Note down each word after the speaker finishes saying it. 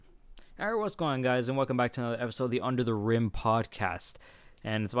Alright, what's going on, guys, and welcome back to another episode of the Under the Rim podcast.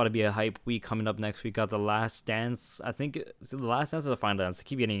 And it's about to be a hype week coming up next week. Got the Last Dance. I think it's the Last Dance or the Final Dance. I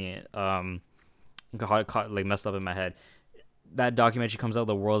keep getting it like messed up in my head. That documentary comes out,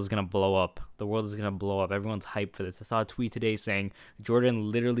 the world is gonna blow up. The world is gonna blow up. Everyone's hyped for this. I saw a tweet today saying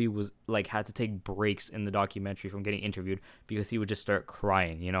Jordan literally was like had to take breaks in the documentary from getting interviewed because he would just start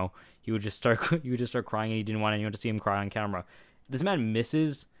crying. He would just start crying, and he didn't want anyone to see him cry on camera. This man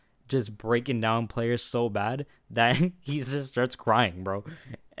misses just breaking down players so bad that he just starts crying, bro.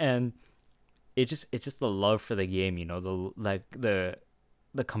 And it's just the love for the game, the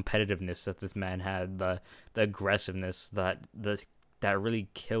competitiveness that this man had, the aggressiveness, that really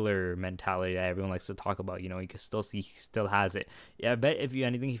killer mentality that everyone likes to talk about. You can still see he still has it. Yeah, I bet if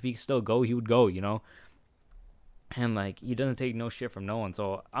he could still go, he would go. And like he doesn't take no shit from no one.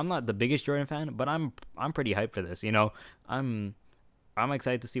 So I'm not the biggest Jordan fan, but I'm pretty hyped for this. I'm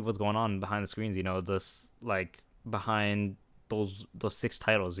excited to see what's going on behind the screens. This like behind those six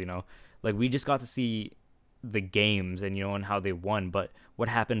titles. Like we just got to see the games and how they won, but what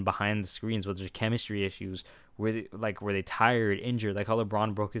happened behind the screens? Was there chemistry issues? Were they tired, injured? Like how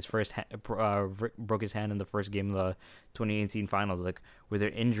LeBron broke his broke his hand in the first game of the 2018 finals. Like were there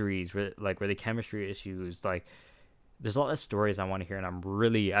injuries? Were there chemistry issues? Like there's a lot of stories I want to hear,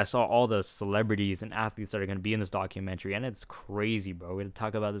 and I saw all the celebrities and athletes that are going to be in this documentary, and it's crazy, bro. We're going to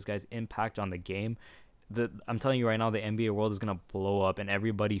talk about this guy's impact on the game. I'm telling you right now, the NBA world is going to blow up, and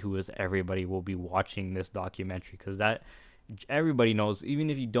everybody who is everybody will be watching this documentary, because that everybody knows.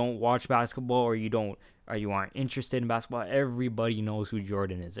 Even if you don't watch basketball or you aren't interested in basketball, everybody knows who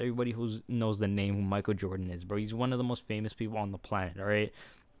Jordan is. Everybody who knows the name who Michael Jordan is, bro. He's one of the most famous people on the planet, all right?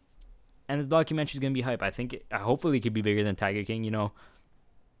 And this documentary is gonna be hype. Hopefully, it could be bigger than Tiger King.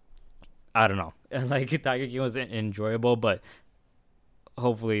 I don't know. Like Tiger King was enjoyable, but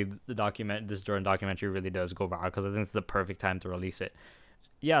hopefully, this Jordan documentary really does go viral, because I think it's the perfect time to release it.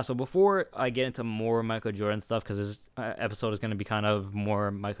 Yeah. So before I get into more Michael Jordan stuff, because this episode is gonna be kind of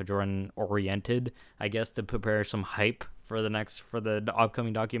more Michael Jordan oriented, I guess, to prepare some hype for the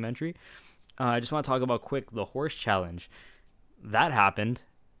upcoming documentary. I just want to talk about quick the horse challenge that happened.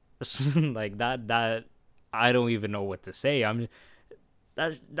 Like that I don't even know what to say.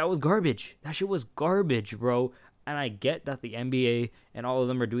 That was garbage. That shit was garbage, bro. And I get that the NBA and all of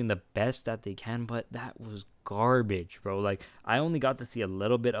them are doing the best that they can, but that was garbage, bro. Like I only got to see a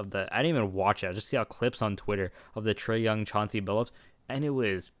little bit of I didn't even watch it. I just saw clips on Twitter of the Trae Young Chauncey Billups, and it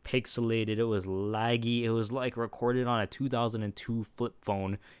was pixelated, it was laggy, it was like recorded on a 2002 flip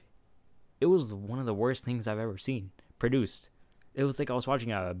phone. It was one of the worst things I've ever seen produced. It was like I was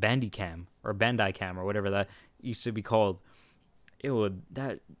watching a Bandicam or Bandai Cam or whatever that used to be called. It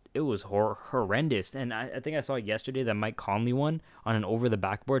was horrendous. And I think I saw yesterday that Mike Conley one on an over the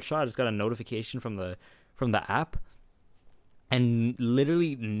backboard shot. I just got a notification from the app, and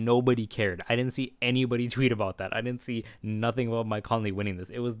literally nobody cared. I didn't see anybody tweet about that. I didn't see nothing about Mike Conley winning this.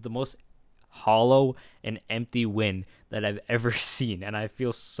 It was the most hollow and empty win that I've ever seen, and I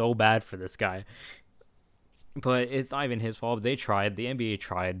feel so bad for this guy. But it's not even his fault. They tried. The NBA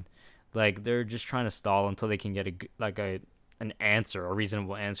tried. Like they're just trying to stall until they can get an answer, a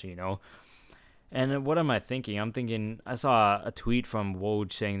reasonable answer. And what am I thinking? I'm thinking I saw a tweet from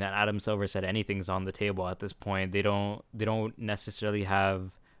Woj saying that Adam Silver said anything's on the table at this point. They don't necessarily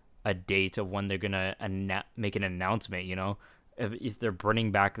have a date of when they're gonna make an announcement. If they're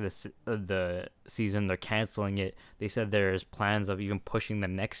bringing back the season, they're canceling it. They said there's plans of even pushing the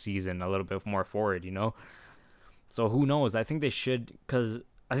next season a little bit more forward. So who knows? I think they should, because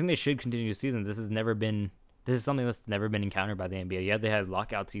I think they should continue the season. This is something that's never been encountered by the NBA. Yeah, they had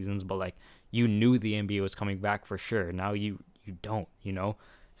lockout seasons, but like you knew the NBA was coming back for sure. Now you don't.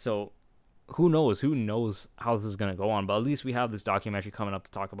 So who knows? Who knows how this is gonna go on? But at least we have this documentary coming up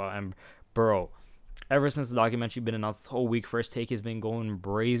to talk about. And bro, ever since the documentary been announced, this whole week, First Take has been going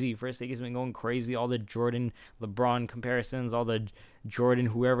crazy. First Take has been going crazy. All the Jordan, LeBron comparisons, all the Jordan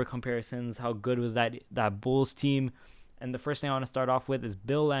whoever comparisons. How good was that Bulls team? And the first thing I want to start off with is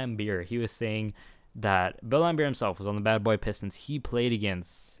Bill Laimbeer. He was saying that Bill Laimbeer himself was on the Bad Boy Pistons. He played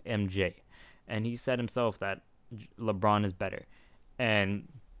against MJ, and he said himself that LeBron is better. And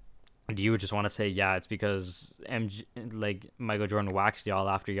do you just want to say, yeah, it's because like Michael Jordan waxed y'all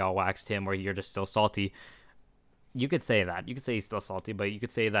after y'all waxed him, or you're just still salty? You could say that. You could say he's still salty, but you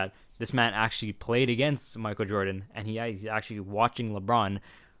could say that this man actually played against Michael Jordan, and he's actually watching LeBron.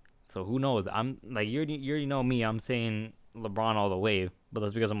 So who knows? I'm like, you already know me. I'm saying LeBron all the way, but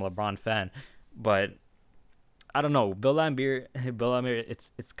that's because I'm a LeBron fan. But I don't know. Bill Laimbeer,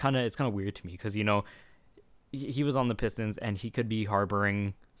 it's kind of weird to me, because he was on the Pistons and he could be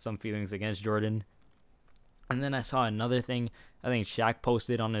harboring some feelings against Jordan. And then I saw another thing. I think Shaq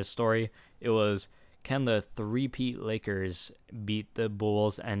posted on his story. It was, can the three-peat Lakers beat the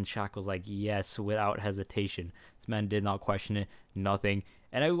Bulls? And Shaq was like, yes, without hesitation. This man did not question it, nothing.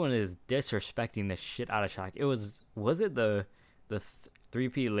 And everyone is disrespecting the shit out of Shaq. It was it the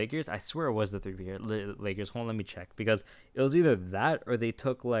three-peat Lakers? I swear it was the three-peat Lakers. Hold on, let me check. Because it was either that or they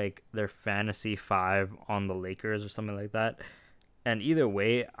took like their fantasy 5 on the Lakers or something like that. And either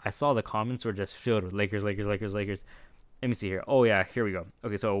way, I saw the comments were just filled with Lakers, Lakers, Lakers, Lakers. Let me see here. Oh, yeah, here we go.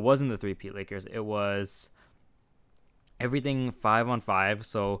 Okay, so it wasn't the three-peat Lakers. It was everything 5-on-5.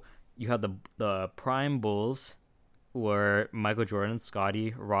 So you had the prime Bulls were Michael Jordan,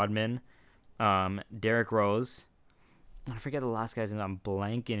 Scotty, Rodman, Derrick Rose. I forget the last guy's name. I'm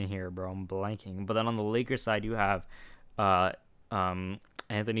blanking here, bro. I'm blanking. But then on the Lakers side, you have uh,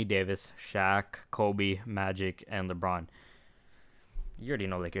 Anthony Davis, Shaq, Kobe, Magic, and LeBron. You already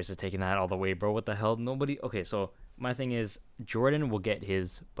know Lakers are taking that all the way, bro. What the hell? Nobody. Okay, so my thing is Jordan will get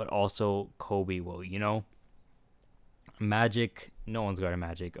his, but also Kobe will. Magic. No one's guarding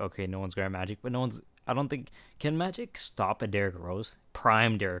Magic. Okay, no one's guarding Magic, but no one's. I don't think can Magic stop a Derrick Rose,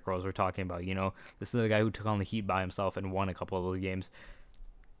 prime Derrick Rose. We're talking about. This is the guy who took on the Heat by himself and won a couple of those games.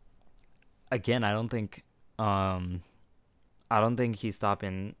 Again, I don't think. I don't think he's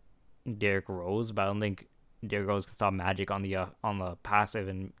stopping Derrick Rose, but I don't think Derrick Rose can stop Magic on the passive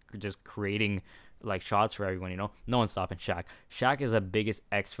and just creating like shots for everyone. No one's stopping Shaq. Shaq is the biggest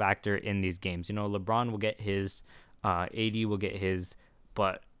X factor in these games. LeBron will get his, AD will get his,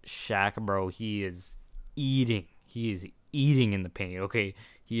 but Shaq, bro, he is eating. He is eating in the paint. Okay,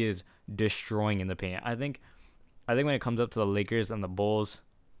 he is destroying in the paint. I think when it comes up to the Lakers and the Bulls,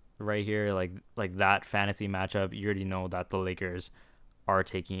 right here, like that fantasy matchup, you already know that the Lakers are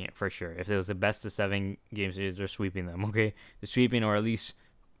taking it for sure. If it was the best of 7 game series, they're sweeping them. Okay, they're sweeping or at least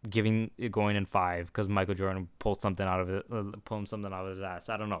giving it going in 5 because Michael Jordan pulled something out of it, pulled something out of his ass.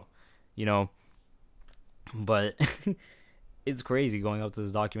 I don't know, but it's crazy going up to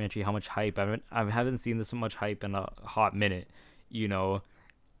this documentary. How much hype I haven't seen this much hype in a hot minute, and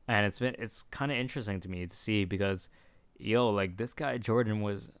it's kind of interesting to me to see because. Like this guy Jordan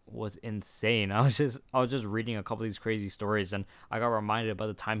was insane. I was just reading a couple of these crazy stories and I got reminded about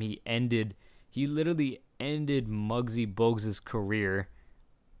the time he literally ended Muggsy Bogues' career.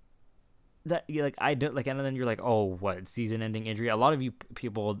 That and then you're like, oh, what, season-ending injury? A lot of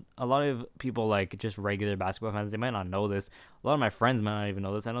people like just regular basketball fans, they might not know this. A lot of my friends might not even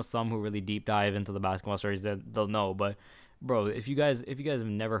know this. I know some who really deep dive into the basketball stories that they'll know, but bro, if you guys have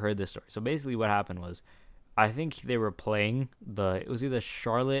never heard this story, so basically what happened was. I think they were playing it was either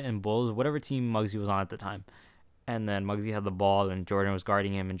Charlotte and Bulls, whatever team Muggsy was on at the time. And then Muggsy had the ball and Jordan was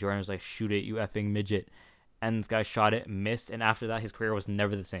guarding him and Jordan was like, shoot it, you effing midget. And this guy shot it, missed, and after that his career was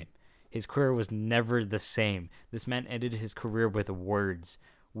never the same. His career was never the same. This man ended his career with words.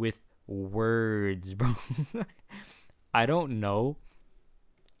 With words, bro. I don't know.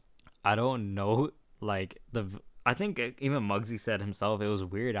 Like I think even Muggsy said himself it was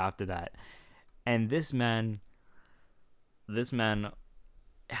weird after that. And this man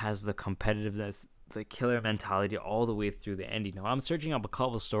has the competitiveness, the killer mentality all the way through the end. I'm searching up a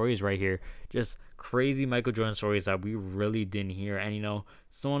couple stories right here, just crazy Michael Jordan stories that we really didn't hear. And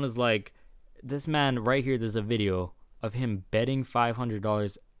someone is like, this man right here, there's a video of him betting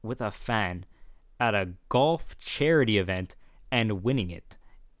 $500 with a fan at a golf charity event and winning it.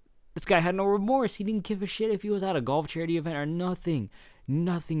 This guy had no remorse. He didn't give a shit if he was at a golf charity event or nothing,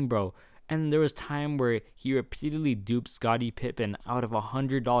 bro. And there was time where he repeatedly duped Scottie Pippen out of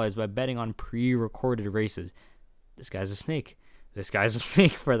 $100 by betting on pre-recorded races. This guy's a snake.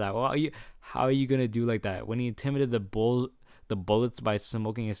 For that. Well, how are you gonna do like that? When he intimidated the Bullets by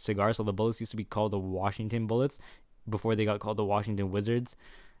smoking a cigar. So the Bullets used to be called the Washington Bullets before they got called the Washington Wizards.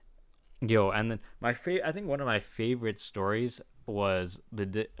 And then I think one of my favorite stories was the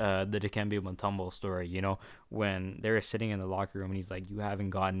Dikembe Mutombo story, when they were sitting in the locker room and he's like, you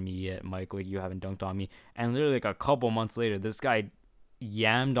haven't gotten me yet, Mike, like you haven't dunked on me. And literally like a couple months later, this guy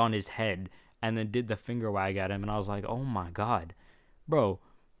yammed on his head and then did the finger wag at him. And I was like, oh my God, bro,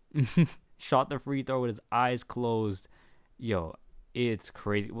 shot the free throw with his eyes closed. It's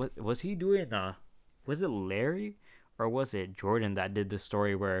crazy. What was he doing? Was it Larry or was it Jordan that did the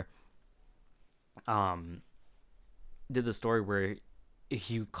story where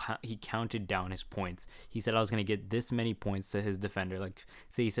he counted down his points. He said I was going to get this many points to his defender. Like,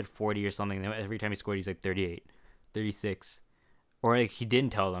 say he said 40 or something. Every time he scored, he's like 38, 36. Or like he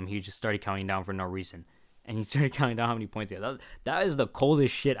didn't tell them. He just started counting down for no reason. And he started counting down how many points he had. That is the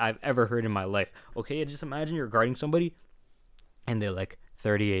coldest shit I've ever heard in my life. Okay, just imagine you're guarding somebody and they're like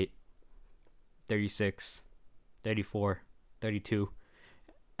 38, 36, 34, 32.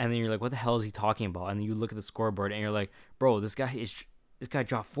 And then you're like, what the hell is he talking about? And then you look at the scoreboard and you're like, bro, this guy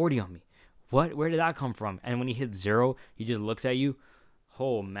dropped 40 on me. What? Where did that come from? And when he hits 0, he just looks at you.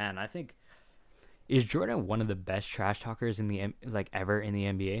 Oh man, I think, is Jordan one of the best trash talkers in the ever in the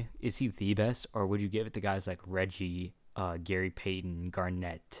NBA? Is he the best, or would you give it to guys like Reggie, Gary Payton,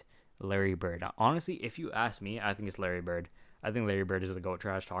 Garnett, Larry Bird? Honestly, if you ask me, I think it's Larry Bird. I think Larry Bird is the GOAT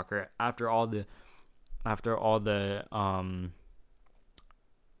trash talker. After all the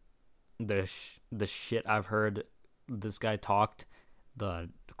shit I've heard this guy talked, the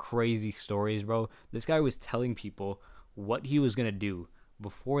crazy stories, bro. This guy was telling people what he was gonna do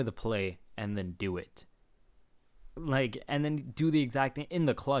before the play and then do it. Like, and then do the exact thing in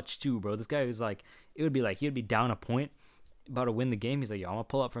the clutch too, bro. This guy was like, it would be like, he'd be down a point, about to win the game. He's like, yo, I'm gonna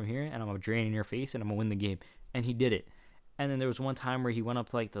pull up from here and I'm gonna drain in your face and I'm gonna win the game. And he did it. And then there was one time where he went up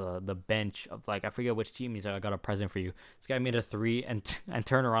to like the bench of like, I forget which team. He's like, I got a present for you. This guy made a 3 and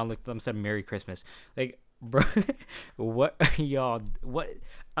turned around, looked at them, said Merry Christmas. Like, bro, what y'all? What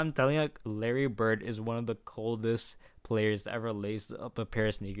I'm telling you, Larry Bird is one of the coldest players to ever lace up a pair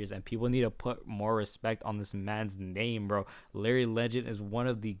of sneakers, and people need to put more respect on this man's name, bro. Larry Legend is one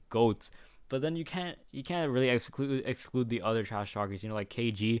of the goats. But then you can't really exclude the other trash talkers. You know, like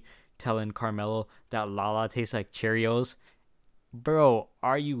KG telling Carmelo that Lala tastes like Cheerios. Bro,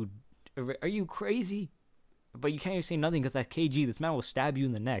 are you crazy? But you can't even say nothing because that's KG. This man will stab you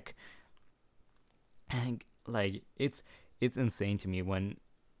in the neck. And like, it's insane to me when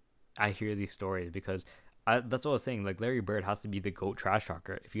I hear these stories, because that's what I was saying. Like, Larry Bird has to be the GOAT trash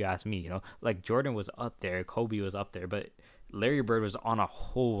talker, if you ask me. You know, like Jordan was up there, Kobe was up there, but Larry Bird was on a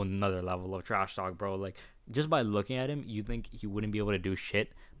whole another level of trash talk, bro. Like, just by looking at him, you think he wouldn't be able to do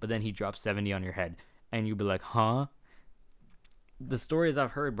shit, but then he drops 70 on your head, and you'd be like, huh? The stories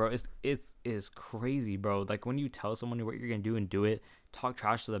I've heard, bro, is crazy, bro. Like, when you tell someone what you're gonna do and do it, talk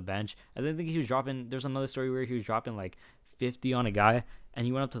trash to the bench. I didn't think he was dropping. There's another story where he was dropping like 50 on a guy, and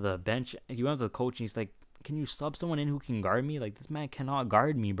he went up to the bench. He went up to the coach, and he's like, "Can you sub someone in who can guard me? Like, this man cannot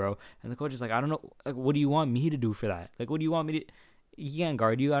guard me, bro." And the coach is like, "I don't know. Like, what do you want me to do for that? Like, what do you want me to? He can't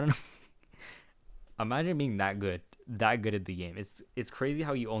guard you. I don't know." Imagine being that good at the game. It's crazy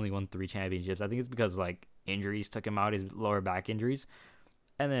how he only won 3 championships. I think it's because like injuries took him out, his lower back injuries.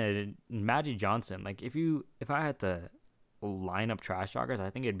 And then Magic Johnson, like, if I had to line up trash talkers, I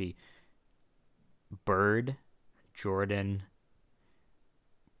think it'd be Bird, Jordan,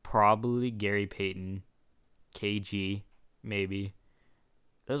 probably Gary Payton, KG, maybe.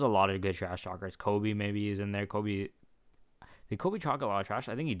 There's a lot of good trash talkers. Kobe maybe is in there. Did Kobe talk a lot of trash?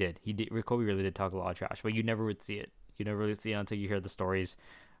 I think he did. Kobe really did talk a lot of trash, but you never would see it. You never really see it until you hear the stories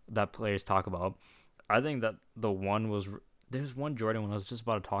that players talk about. I think that there's one Jordan when I was just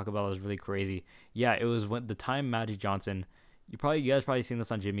about to talk about, it was really crazy. Yeah, it was when the time Magic Johnson, you guys probably seen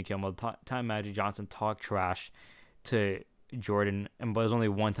this on Jimmy Kimmel. The time Magic Johnson talked trash to Jordan, but it was only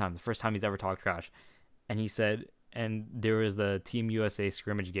one time, the first time he's ever talked trash. And he said, and there was the Team USA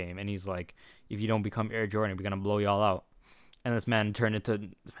scrimmage game, and he's like, if you don't become Air Jordan, we're gonna blow y'all out. And this man turned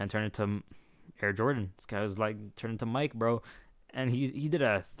into Air Jordan. This guy was like turned into Mike, bro. And he did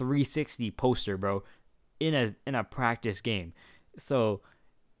a 360 poster, bro, in a practice game. So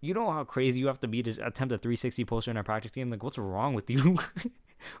you know how crazy you have to be to attempt a 360 poster in a practice game? Like, what's wrong with you?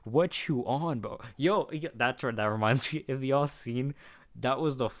 What you on, bro? Yo, that reminds me. If y'all seen, that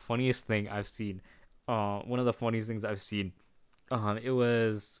was the funniest thing I've seen. One of the funniest things I've seen. It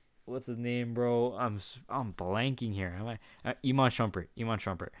was, what's his name, bro? I'm blanking here. Iman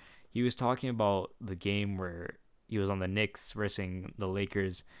Shumpert. He was talking about the game where he was on the Knicks versus the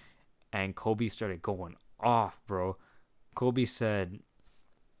Lakers, and Kobe started going off, bro. Kobe said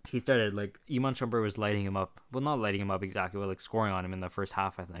he started, like, Iman Shumpert was lighting him up. Well, not lighting him up exactly, but like scoring on him in the first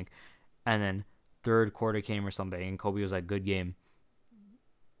half, I think. And then third quarter came or something, and Kobe was like, good game.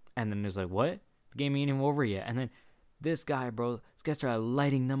 And then it was like, what? The game ain't even over yet. And then this guy started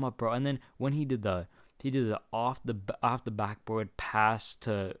lighting them up, bro. And then when he did the off the backboard pass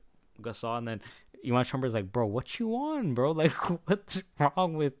to Gasol, and then Iman Shumpert's like, bro, what you on, bro? Like, what's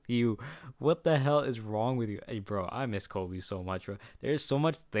wrong with you? What the hell is wrong with you? Hey, bro, I miss Kobe so much, bro. There's so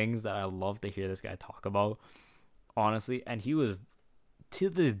much things that I love to hear this guy talk about, honestly. And he was, to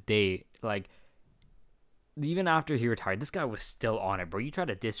this day, like, even after he retired, this guy was still on it, bro. You try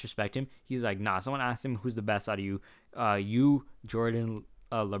to disrespect him, he's like, nah. Someone asked him who's the best out of you, Jordan,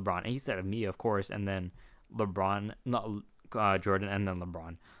 LeBron, and he said me, of course, and then LeBron, not Jordan, and then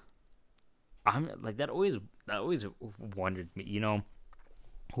LeBron. I'm like that always wondered me,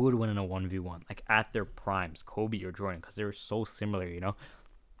 who would win in a 1v1 like at their primes, Kobe or Jordan, because they were so similar.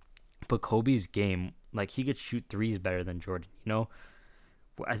 But Kobe's game, like he could shoot threes better than Jordan.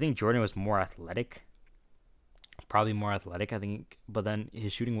 I think Jordan was more athletic, probably more athletic, I think, but then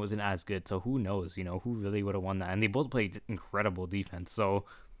his shooting wasn't as good. So who knows, who really would have won that? And they both played incredible defense. So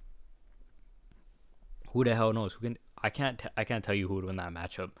who the hell knows? Who can? I can't tell you who would win that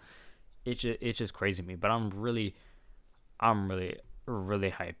matchup. It's just crazy to me. But I'm really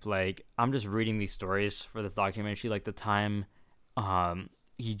really hyped. Like I'm just reading these stories for this documentary. Like the time,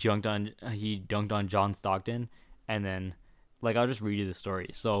 he dunked on John Stockton, and then like I'll just read you the story.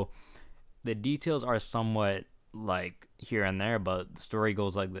 So the details are somewhat like here and there, but the story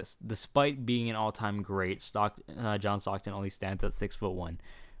goes like this: despite being an all-time great, John Stockton only stands at 6'1",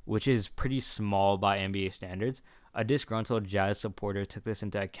 which is pretty small by NBA standards. A disgruntled Jazz supporter took this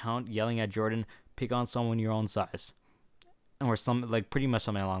into account, yelling at Jordan, "Pick on someone your own size," or some like pretty much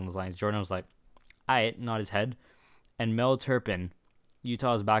something along those lines. Jordan was like, "Aight," nod his head. And Mel Turpin,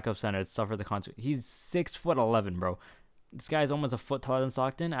 Utah's backup center, suffered the consequence. He's 6'11", bro. This guy's almost a foot taller than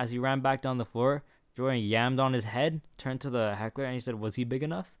Stockton. As he ran back down the floor, Jordan yammed on his head, turned to the heckler, and he said, "Was he big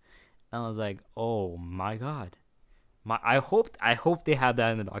enough?" And I was like, "Oh my god." I hope they had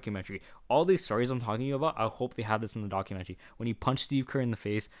that in the documentary. All these stories I'm talking to you about, I hope they had this in the documentary. When he punched Steve Kerr in the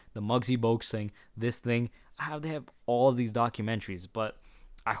face, the Muggsy Bogues thing, this thing, they have all of these documentaries. But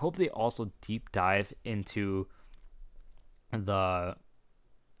I hope they also deep dive into the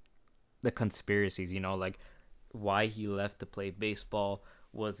conspiracies. Like why he left to play baseball.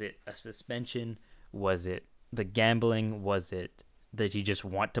 Was it a suspension? Was it the gambling? Was it that he just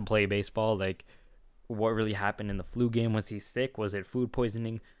want to play baseball? Like what really happened in the flu game? Was he sick? Was it food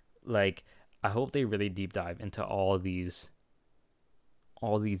poisoning? Like I hope they really deep dive into all these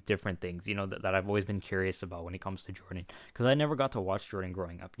different things, that I've always been curious about when it comes to Jordan, because I never got to watch Jordan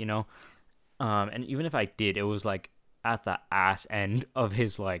growing up. And even if I did, it was like at the ass end of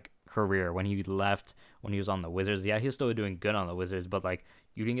his like career when he left, when he was on the Wizards. Yeah, he was still doing good on the Wizards, but like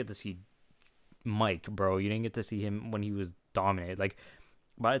you didn't get to see Mike, bro. You didn't get to see him when he was dominated. Like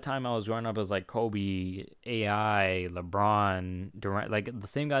by the time I was growing up, it was like Kobe, AI, LeBron, Durant, like the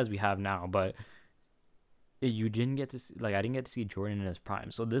same guys we have now. But you didn't get to see, like I didn't get to see Jordan in his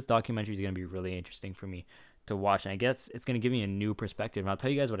prime. So this documentary is gonna be really interesting for me to watch, and I guess it's gonna give me a new perspective. And I'll tell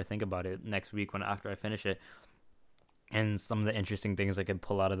you guys what I think about it next week when after I finish it, and some of the interesting things I can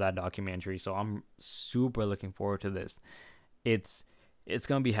pull out of that documentary. So I'm super looking forward to this. It's it's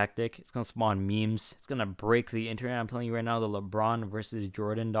gonna be hectic. It's gonna spawn memes. It's gonna break the internet. I'm telling you right now, the LeBron versus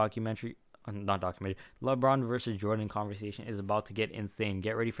Jordan documentary, not documentary, LeBron versus Jordan conversation is about to get insane.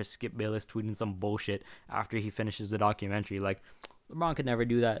 Get ready for Skip Bayless tweeting some bullshit after he finishes the documentary. Like LeBron could never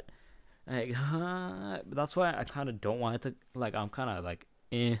do that. Like, that's why I kind of don't want it to. Like, I'm kind of like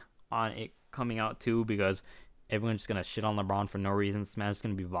on it coming out too, because everyone's just gonna shit on LeBron for no reason. This man's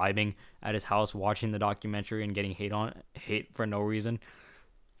gonna be vibing at his house watching the documentary and getting hate for no reason.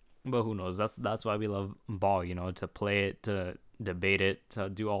 But who knows? That's why we love ball, to play it, to debate it, to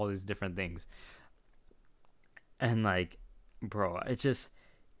do all these different things. And like, bro, it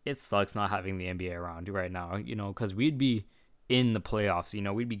sucks not having the NBA around right now, because we'd be in the playoffs,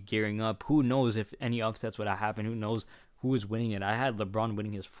 we'd be gearing up. Who knows if any upsets would have happened? Who knows who is winning it? I had LeBron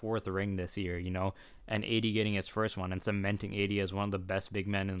winning his fourth ring this year, and AD getting his first one and cementing AD as one of the best big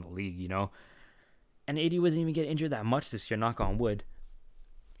men in the league. And AD wasn't even get injured that much this year, knock on wood.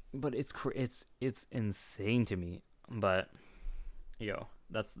 But it's insane to me. But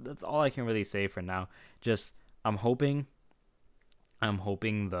that's all I can really say for now. Just I'm hoping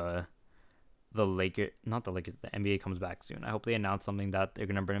the Lakers, not the Lakers, the NBA comes back soon. I hope they announce something that they're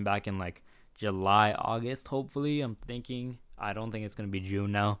gonna bring it back in like July, August. Hopefully, I'm thinking. I don't think it's gonna be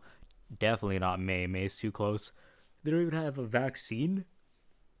June now. Definitely not May. May is too close. They don't even have a vaccine.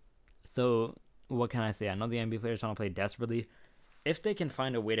 So what can I say? I know the NBA players want to play desperately. If they can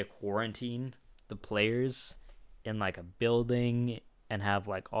find a way to quarantine the players in like a building and have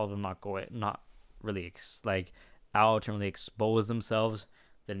like all of them not really like out and really expose themselves,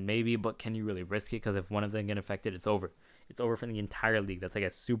 then maybe. But can you really risk it? Because if one of them get affected, it's over. It's over for the entire league. That's like a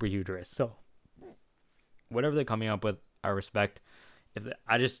super huge risk. So whatever they're coming up with, I respect.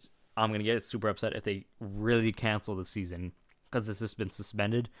 I'm gonna get super upset if they really cancel the season because this has been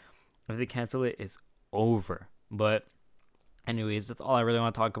suspended. If they cancel it, it's over. But anyways, that's all I really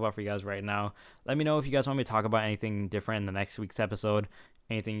want to talk about for you guys right now. Let me know if you guys want me to talk about anything different in the next week's episode.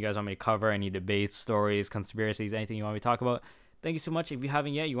 Anything you guys want me to cover, any debates, stories, conspiracies, anything you want me to talk about. Thank you so much. If you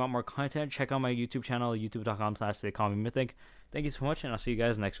haven't yet, you want more content, check out my YouTube channel, youtube.com/theycallmemythic. Thank you so much, and I'll see you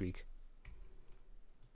guys next week.